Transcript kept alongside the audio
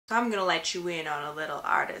So I'm gonna let you in on a little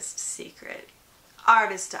artist secret.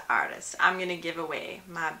 Artist to artist, I'm gonna give away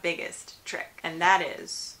my biggest trick, and that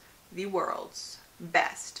is the world's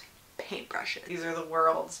best paintbrushes. These are the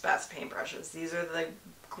world's best paintbrushes. These are the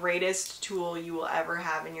greatest tool you will ever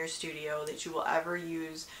have in your studio, that you will ever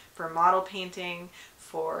use for model painting,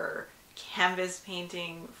 for canvas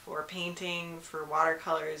painting, for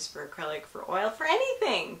watercolors, for acrylic, for oil, for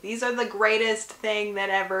anything. These are the greatest thing that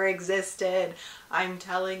ever existed. I'm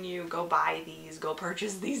telling you, go buy these, go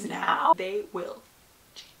purchase these now. They will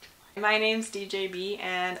change your life. My name's DeeJayBe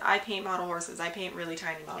and I paint model horses. I paint really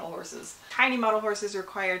tiny model horses. Tiny model horses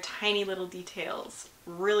require tiny little details,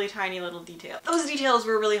 really tiny little details. Those details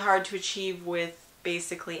were really hard to achieve with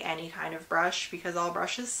basically any kind of brush because all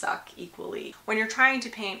brushes suck equally. When you're trying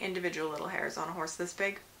to paint individual little hairs on a horse this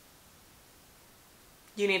big,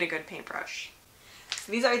 you need a good paintbrush.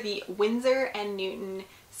 So these are the Winsor & Newton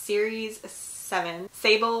Series 7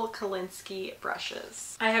 Sable Kolinsky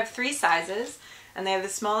brushes. I have 3 sizes, and they have the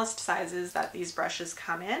smallest sizes that these brushes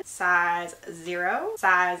come in. Size 0,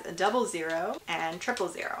 size 00, and 000.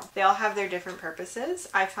 They all have their different purposes.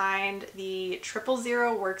 I find the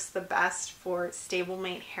 000 works the best for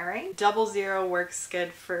Stablemate Hairing. 00 works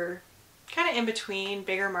good for kind of in between,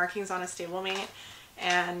 bigger markings on a Stablemate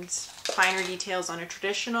and finer details on a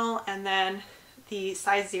traditional. And then the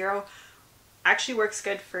size 0 actually works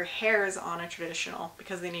good for hairs on a traditional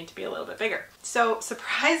because they need to be a little bit bigger. So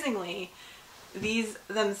surprisingly, these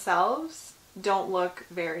themselves don't look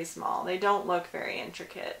very small. They don't look very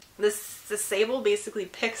intricate. The Sable basically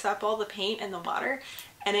picks up all the paint and the water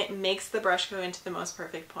and it makes the brush go into the most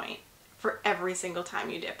perfect point for every single time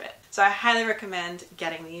you dip it. So I highly recommend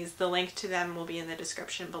getting these. The link to them will be in the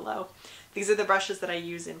description below. These are the brushes that I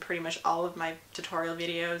use in pretty much all of my tutorial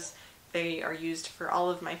videos. They are used for all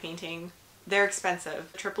of my painting. They're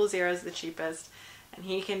expensive. 000 is the cheapest, and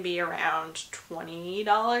he can be around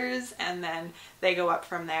 $20, and then they go up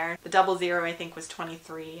from there. The 00 I think was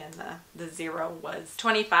 $23 and the 0 was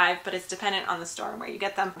 $25, but it's dependent on the store and where you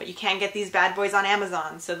get them. But you can get these bad boys on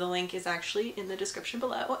Amazon, so the link is actually in the description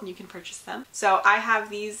below and you can purchase them. So I have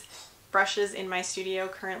these brushes in my studio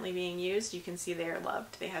currently being used. You can see they are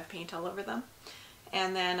loved. They have paint all over them.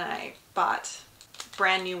 And then I bought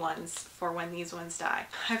brand new ones for when these ones die.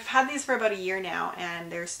 I've had these for about a year now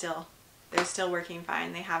and they're still working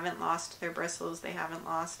fine. They haven't lost their bristles. They haven't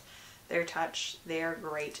lost their touch. They are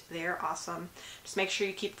great. They are awesome. Just make sure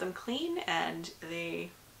you keep them clean and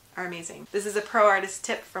they are amazing. This is a pro artist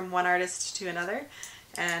tip from one artist to another.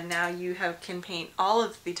 And now you can paint all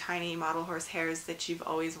of the tiny model horse hairs that you've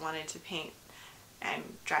always wanted to paint and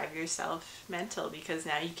drive yourself mental, because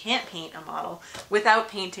now you can't paint a model without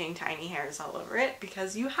painting tiny hairs all over it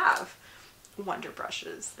because you have wonder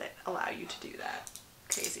brushes that allow you to do that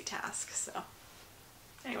crazy task. So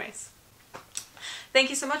anyways,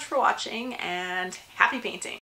 thank you so much for watching and happy painting.